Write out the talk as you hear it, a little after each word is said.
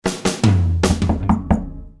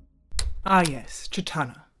Ah yes,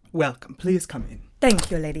 Chitana. Welcome. Please come in. Thank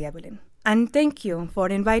you, Lady Evelyn. And thank you for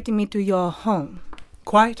inviting me to your home.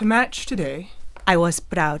 Quite a match today. I was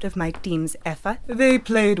proud of my team's effort. They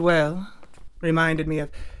played well. Reminded me of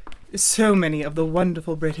so many of the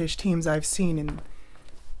wonderful British teams I've seen in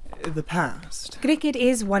the past. Cricket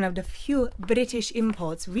is one of the few British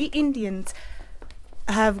imports we Indians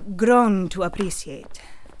have grown to appreciate.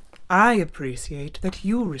 I appreciate that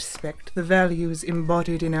you respect the values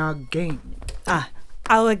embodied in our game.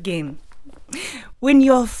 Our game. When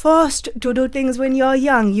you're forced to do things when you're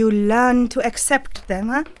young, you learn to accept them,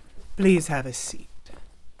 huh? Please have a seat.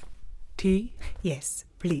 Tea? Yes,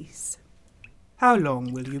 please. How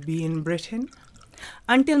long will you be in Britain?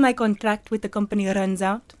 Until my contract with the company runs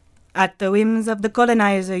out. At the whims of the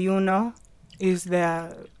colonizer, you know. Is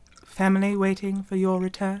there family waiting for your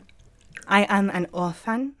return? I am an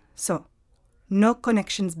orphan, so no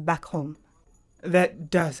connections back home.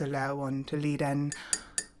 That does allow one to lead an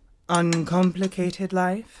uncomplicated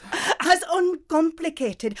life. As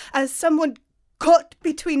uncomplicated as someone caught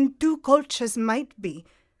between two cultures might be.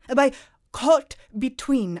 By caught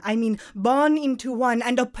between, I mean born into one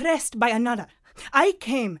and oppressed by another. I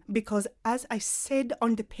came because, as I said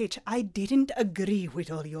on the page, I didn't agree with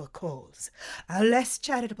all your calls. A less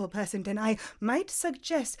charitable person than I might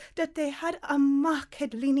suggest that they had a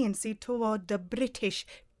marked leniency toward the British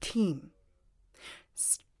team.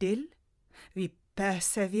 Still, we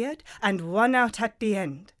persevered and won out at the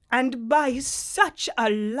end, and by such a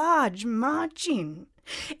large margin.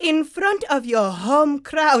 In front of your home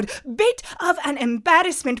crowd, bit of an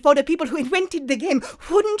embarrassment for the people who invented the game,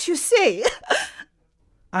 wouldn't you say?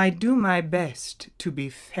 I do my best to be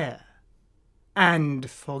fair and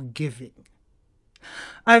forgiving.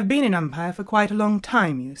 I've been an umpire for quite a long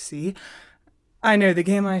time, you see. I know the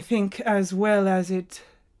game, I think, as well as it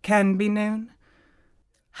can be known.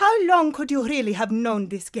 How long could you really have known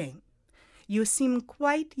this game? You seem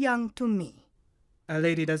quite young to me. A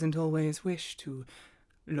lady doesn't always wish to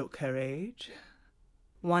look her age.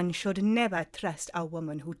 One should never trust a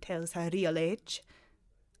woman who tells her real age.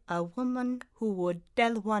 A woman who would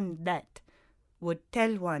tell one that would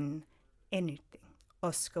tell one anything.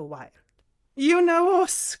 Oscar Wilde. You know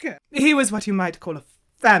Oscar. He was what you might call a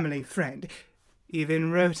family friend.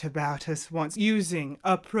 Even wrote about us once, using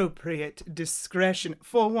appropriate discretion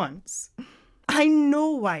for once. I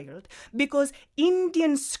know Wilde, because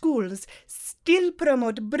Indian schools still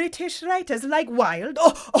promote British writers like Wilde,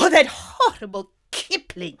 or that horrible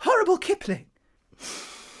Kipling. Horrible Kipling?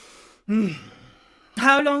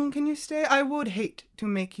 How long can you stay? I would hate to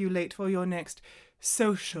make you late for your next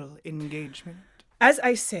social engagement. As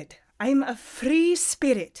I said, I'm a free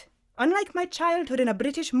spirit. Unlike my childhood in a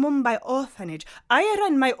British Mumbai orphanage, I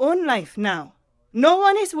run my own life now. No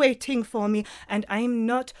one is waiting for me, and I'm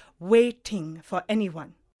not waiting for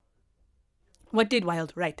anyone. What did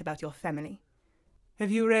Wilde write about your family?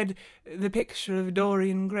 Have you read The Picture of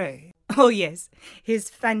Dorian Gray? Oh yes, his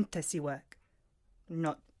fantasy work.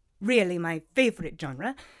 Not really my favorite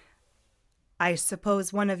genre. I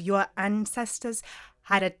suppose one of your ancestors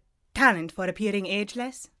had a talent for appearing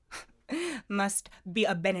ageless? Must be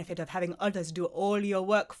a benefit of having others do all your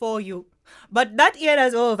work for you. But that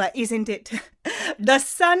era's over, isn't it? The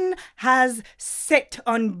sun has set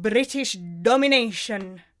on British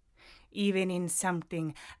domination, even in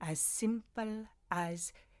something as simple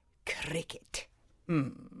as cricket.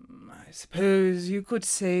 I suppose you could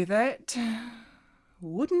say that.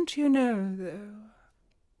 Wouldn't you know, though?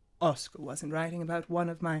 Oscar wasn't writing about one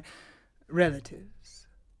of my relatives.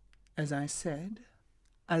 As I said,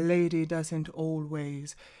 a lady doesn't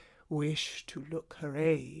always wish to look her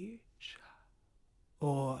age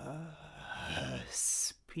or her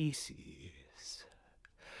species.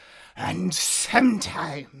 And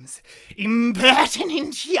sometimes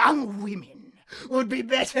impertinent young women would be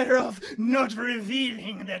better off not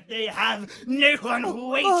revealing that they have no one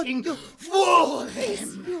waiting for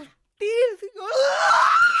them.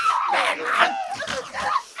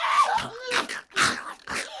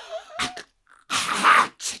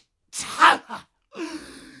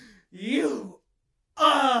 You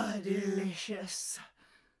are delicious.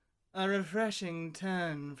 A refreshing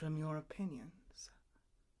turn from your opinions.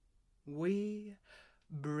 We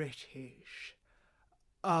British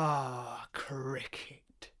are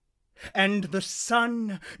cricket, and the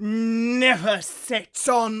sun never sets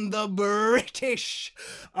on the British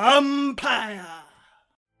umpire.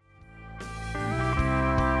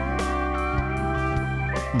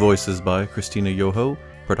 Voices by Christina Yoho.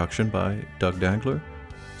 Production by Doug Dangler.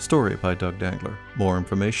 Story by Doug Dangler. More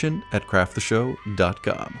information at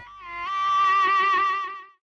crafttheshow.com.